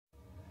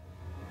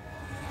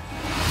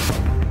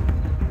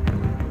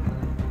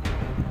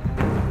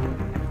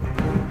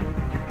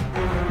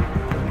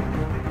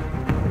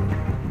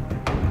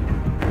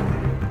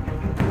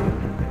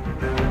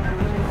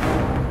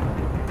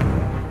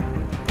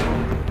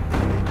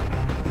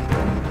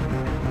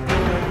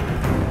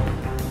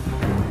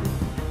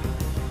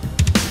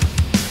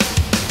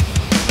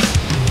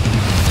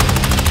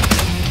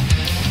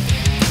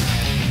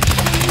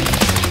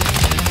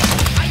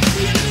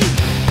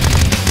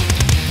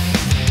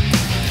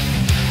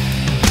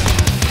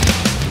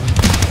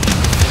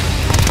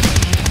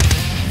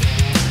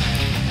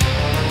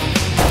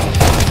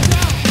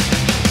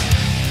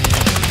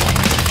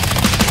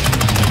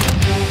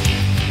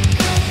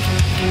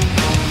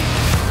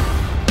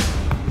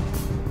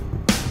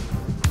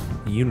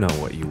you know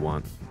what you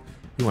want.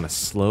 You want a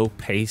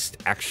slow-paced,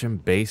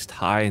 action-based,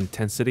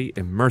 high-intensity,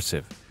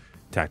 immersive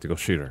tactical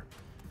shooter.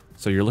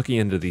 So you're looking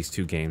into these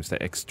two games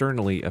that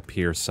externally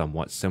appear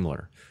somewhat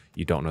similar.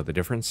 You don't know the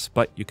difference,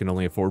 but you can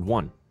only afford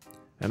one.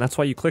 And that's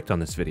why you clicked on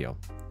this video.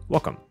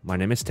 Welcome, my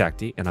name is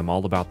Tacti, and I'm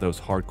all about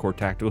those hardcore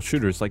tactical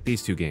shooters like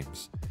these two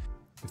games.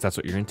 If that's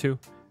what you're into,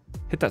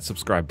 hit that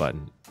subscribe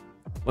button.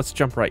 Let's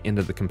jump right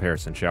into the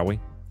comparison, shall we?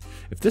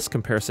 If this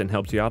comparison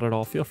helps you out at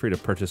all, feel free to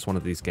purchase one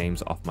of these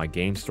games off my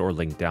game store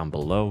link down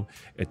below.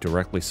 It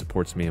directly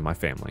supports me and my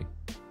family.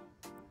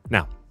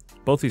 Now,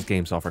 both these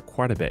games offer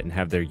quite a bit and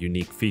have their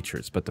unique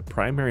features, but the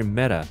primary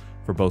meta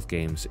for both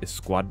games is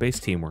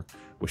squad-based teamwork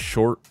with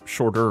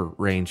shorter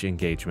range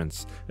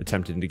engagements,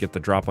 attempting to get the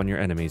drop on your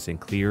enemies in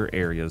clear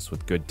areas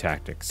with good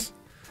tactics.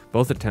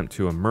 Both attempt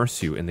to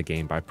immerse you in the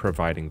game by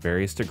providing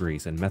various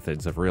degrees and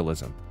methods of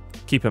realism.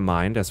 Keep in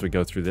mind, as we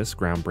go through this,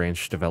 Ground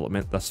Branch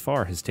development thus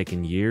far has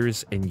taken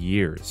years and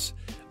years.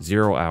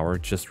 Zero Hour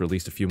just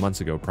released a few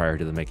months ago prior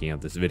to the making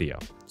of this video.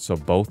 So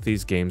both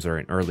these games are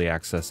in early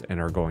access and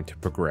are going to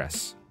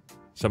progress.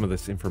 Some of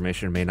this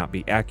information may not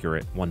be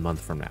accurate 1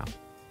 month from now.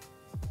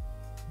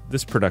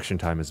 This production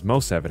time is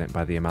most evident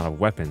by the amount of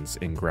weapons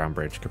in Ground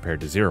Branch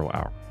compared to Zero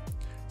Hour.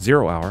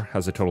 Zero Hour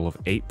has a total of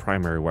 8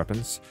 primary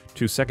weapons,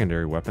 2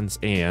 secondary weapons,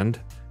 and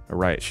a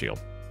riot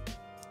shield.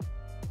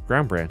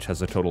 Ground Branch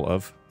has a total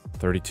of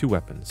 32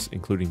 weapons,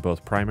 including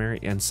both primary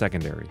and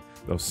secondary,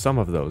 though some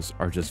of those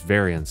are just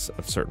variants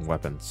of certain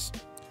weapons.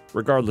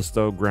 Regardless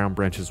though, Ground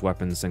Branch's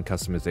weapons and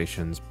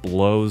customizations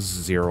blows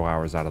Zero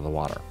Hour's out of the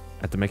water.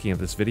 At the making of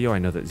this video, I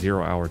know that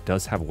Zero Hour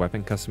does have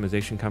weapon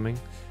customization coming,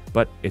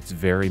 but it's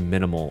very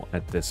minimal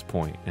at this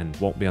point and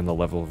won't be on the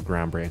level of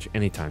Ground Branch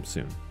anytime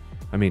soon.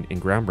 I mean, in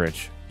Ground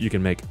Branch, you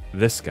can make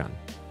this gun.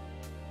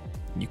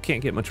 You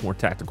can't get much more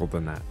tactical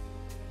than that.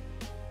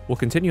 We'll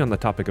continue on the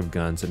topic of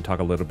guns and talk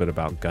a little bit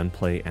about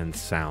gunplay and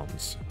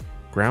sounds.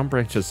 Ground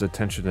Branch's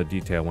attention to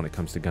detail when it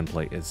comes to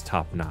gunplay is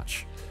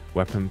top-notch.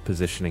 Weapon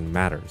positioning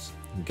matters.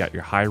 You've got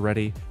your high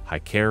ready, high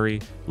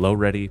carry, low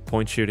ready,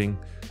 point shooting,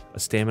 a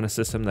stamina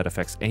system that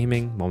affects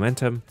aiming,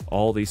 momentum.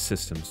 All these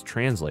systems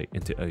translate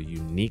into a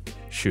unique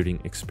shooting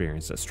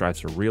experience that strives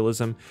for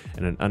realism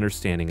and an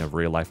understanding of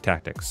real-life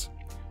tactics.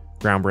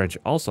 Ground Branch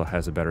also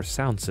has a better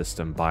sound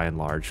system by and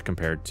large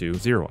compared to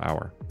Zero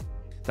Hour.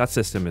 That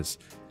system is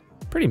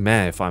pretty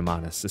meh if I'm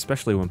honest,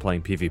 especially when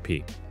playing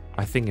PvP.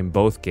 I think in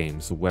both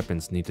games the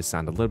weapons need to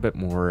sound a little bit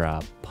more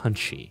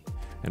punchy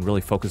and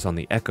really focus on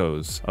the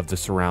echoes of the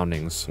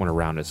surroundings when a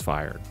round is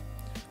fired,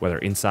 whether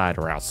inside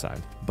or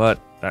outside, but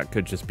that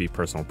could just be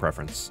personal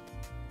preference.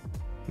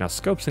 Now,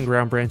 scopes in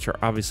Ground Branch are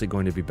obviously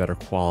going to be better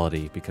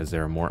quality because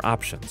there are more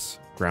options.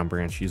 Ground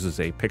Branch uses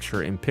a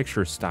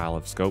picture-in-picture style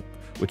of scope,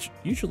 which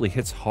usually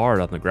hits hard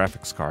on the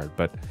graphics card,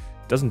 but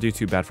doesn't do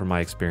too bad from my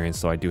experience,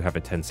 so I do have a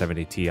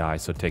 1070 Ti,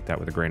 so take that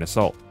with a grain of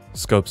salt.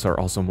 Scopes are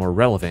also more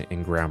relevant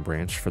in Ground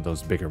Branch for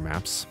those bigger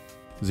maps.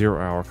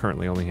 Zero Hour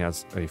currently only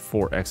has a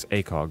 4x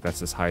ACOG,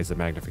 that's as high as the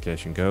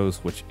magnification goes,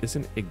 which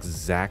isn't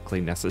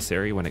exactly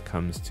necessary when it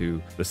comes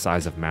to the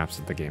size of maps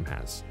that the game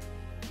has.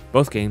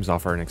 Both games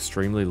offer an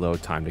extremely low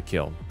time to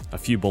kill. A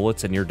few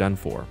bullets and you're done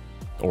for.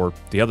 Or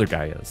the other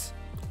guy is.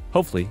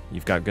 Hopefully,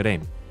 you've got good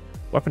aim.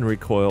 Weapon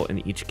recoil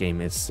in each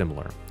game is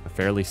similar, a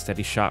fairly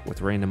steady shot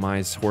with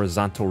randomized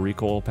horizontal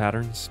recoil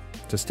patterns.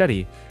 To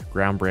steady,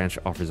 Ground Branch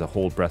offers a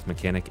hold breath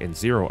mechanic and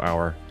Zero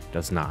Hour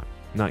does not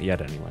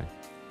yet anyway.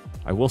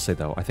 I will say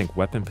though, I think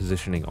weapon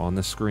positioning on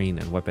the screen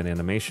and weapon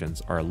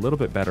animations are a little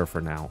bit better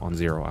for now on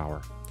Zero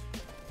Hour.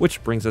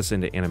 Which brings us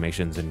into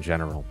animations in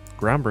general.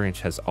 Ground Branch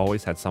has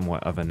always had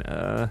somewhat of an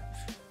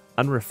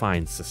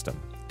unrefined system.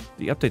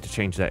 The update to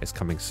change that is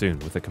coming soon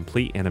with a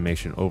complete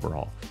animation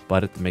overhaul,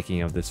 but at the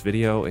making of this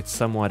video, it's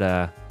somewhat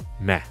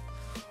meh.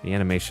 The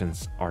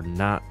animations are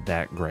not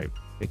that great.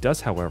 It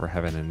does, however,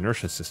 have an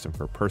inertia system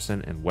for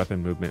person and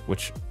weapon movement,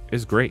 which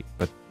is great,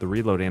 but the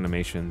reload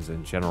animations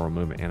and general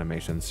movement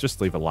animations just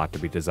leave a lot to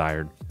be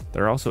desired.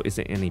 There also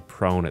isn't any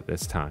prone at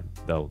this time,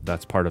 though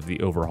that's part of the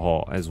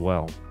overhaul as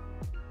well.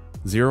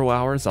 Zero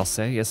Hours, I'll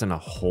say, isn't a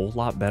whole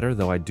lot better,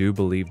 though I do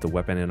believe the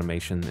weapon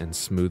animation and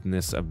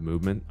smoothness of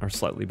movement are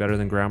slightly better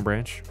than Ground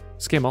Branch.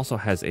 This game also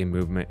has a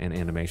movement and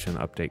animation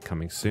update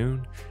coming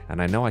soon,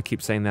 and I know I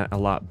keep saying that a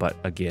lot, but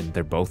again,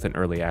 they're both in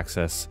early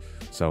access,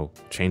 so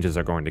changes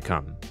are going to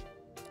come.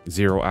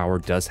 Zero Hour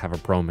does have a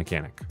pro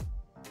mechanic.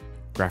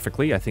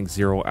 Graphically, I think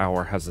Zero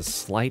Hour has a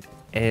slight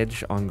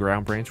edge on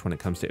Ground Branch when it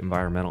comes to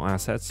environmental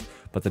assets,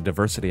 but the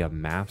diversity of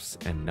maps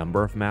and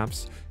number of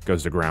maps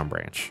goes to Ground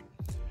Branch.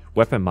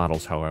 Weapon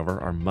models,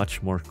 however, are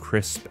much more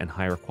crisp and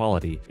higher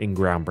quality in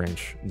Ground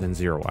Branch than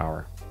Zero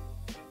Hour.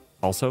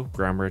 Also,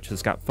 Ground Branch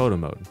has got photo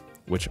mode,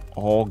 which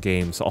all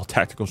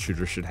tactical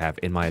shooters should have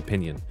in my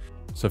opinion.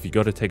 So if you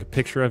go to take a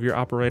picture of your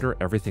operator,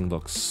 everything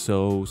looks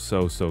so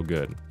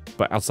good.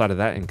 But outside of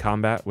that, in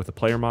combat with the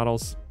player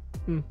models,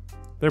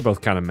 they're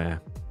both kind of meh.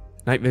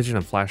 Night vision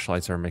and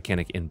flashlights are a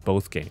mechanic in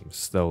both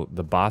games, though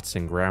the bots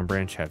in Ground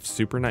Branch have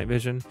super night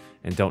vision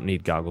and don't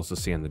need goggles to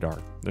see in the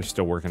dark. They're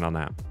still working on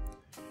that.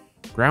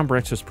 Ground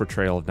Branch's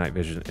portrayal of night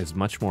vision is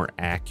much more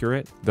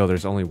accurate, though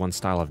there's only one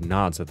style of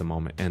nods at the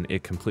moment and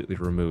it completely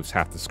removes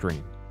half the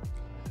screen.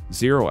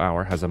 Zero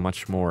Hour has a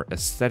much more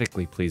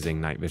aesthetically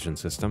pleasing night vision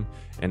system,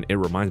 and it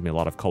reminds me a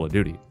lot of Call of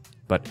Duty,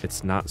 but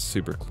it's not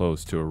super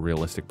close to a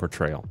realistic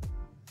portrayal.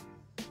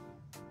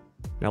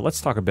 Now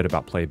let's talk a bit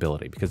about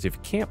playability, because if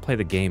you can't play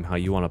the game how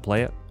you want to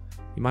play it,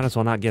 you might as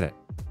well not get it.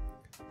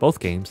 Both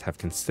games have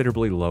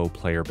considerably low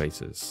player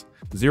bases.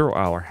 Zero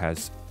Hour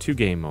has 2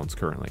 game modes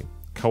currently,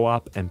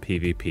 Co-op and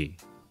PvP.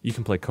 You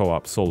can play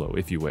co-op solo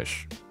if you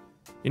wish.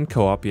 In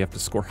co-op, you have to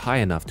score high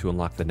enough to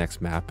unlock the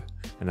next map,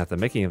 and at the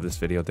making of this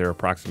video, there are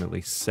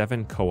approximately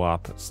 7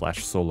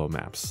 co-op/solo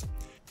maps.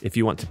 If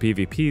you want to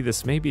PvP,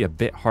 this may be a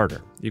bit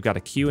harder. You've got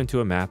to queue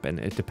into a map, and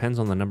it depends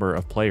on the number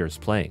of players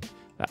playing.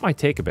 That might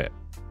take a bit.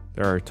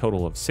 There are a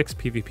total of 6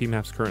 PvP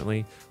maps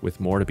currently, with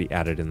more to be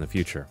added in the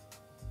future.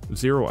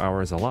 Zero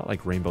Hour is a lot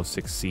like Rainbow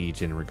Six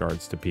Siege in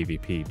regards to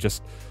PvP,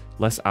 just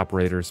less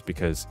operators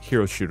because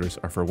hero shooters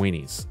are for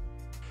weenies.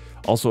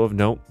 Also of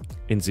note,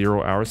 in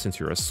Zero Hour, since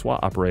you're a SWAT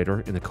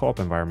operator in the co-op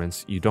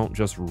environments, you don't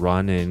just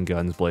run in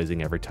guns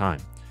blazing every time.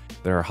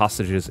 There are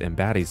hostages and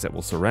baddies that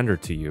will surrender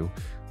to you,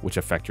 which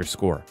affect your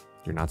score.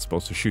 You're not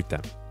supposed to shoot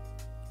them.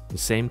 The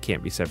same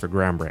can't be said for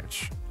Ground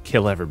Branch.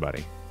 Kill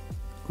everybody.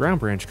 Ground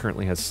Branch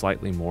currently has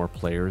slightly more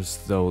players,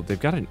 though they've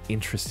got an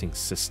interesting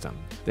system.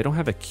 They don't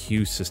have a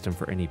queue system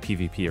for any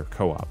PvP or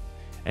co-op.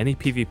 Any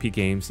PvP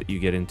games that you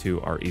get into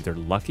are either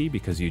lucky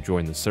because you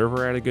joined the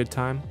server at a good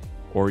time,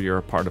 or you're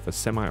a part of a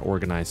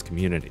semi-organized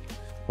community.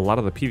 A lot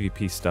of the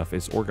PvP stuff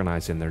is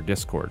organized in their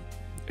Discord.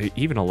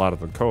 Even a lot of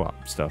the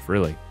co-op stuff,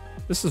 really.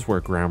 This is where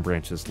Ground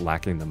Branch is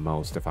lacking the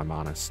most, if I'm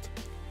honest.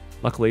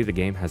 Luckily, the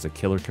game has a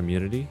killer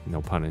community,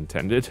 no pun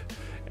intended,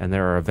 and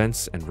there are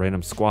events and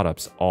random squad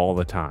ups all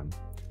the time.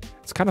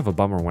 It's kind of a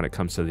bummer when it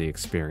comes to the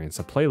experience.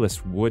 A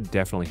playlist would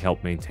definitely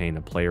help maintain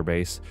a player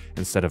base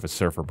instead of a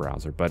server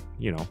browser, but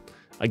you know,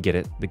 I get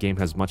it. The game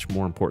has much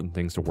more important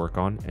things to work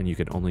on, and you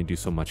can only do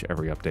so much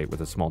every update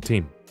with a small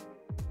team.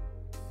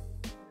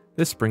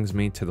 This brings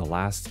me to the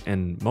last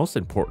and most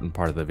important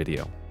part of the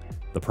video,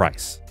 the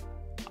price.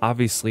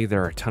 Obviously,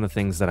 there are a ton of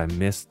things that I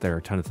missed. There are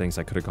a ton of things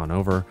I could have gone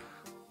over.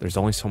 There's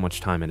only so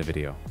much time in a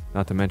video.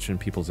 Not to mention,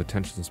 people's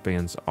attention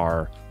spans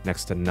are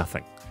next to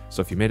nothing.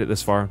 So if you made it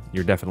this far,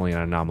 you're definitely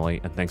an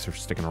anomaly, and thanks for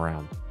sticking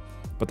around.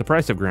 But the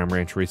price of Ground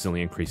Branch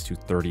recently increased to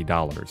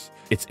 $30.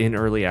 It's in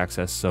early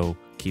access, so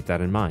keep that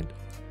in mind.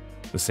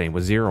 The same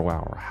with Zero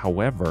Hour.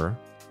 However,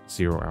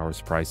 Zero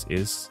Hour's price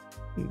is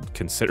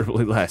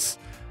considerably less.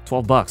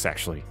 $12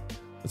 actually.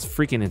 That's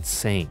freaking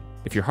insane.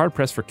 If you're hard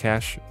pressed for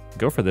cash,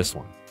 go for this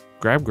one.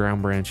 Grab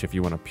Ground Branch if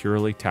you want a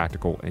purely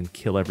tactical and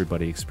kill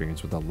everybody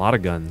experience with a lot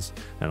of guns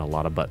and a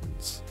lot of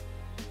buttons.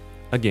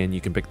 Again,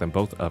 you can pick them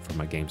both up from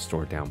my game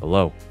store down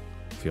below.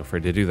 Feel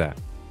free to do that.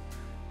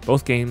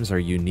 Both games are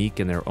unique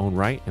in their own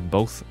right, and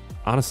both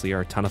honestly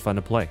are a ton of fun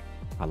to play.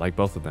 I like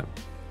both of them.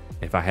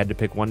 If I had to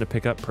pick one to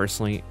pick up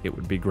personally, it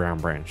would be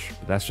Ground Branch,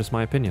 but that's just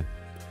my opinion.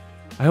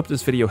 I hope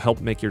this video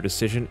helped make your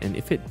decision, and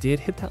if it did,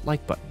 hit that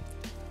like button.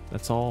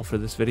 That's all for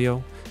this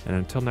video, and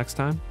until next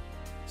time,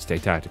 stay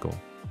tactical.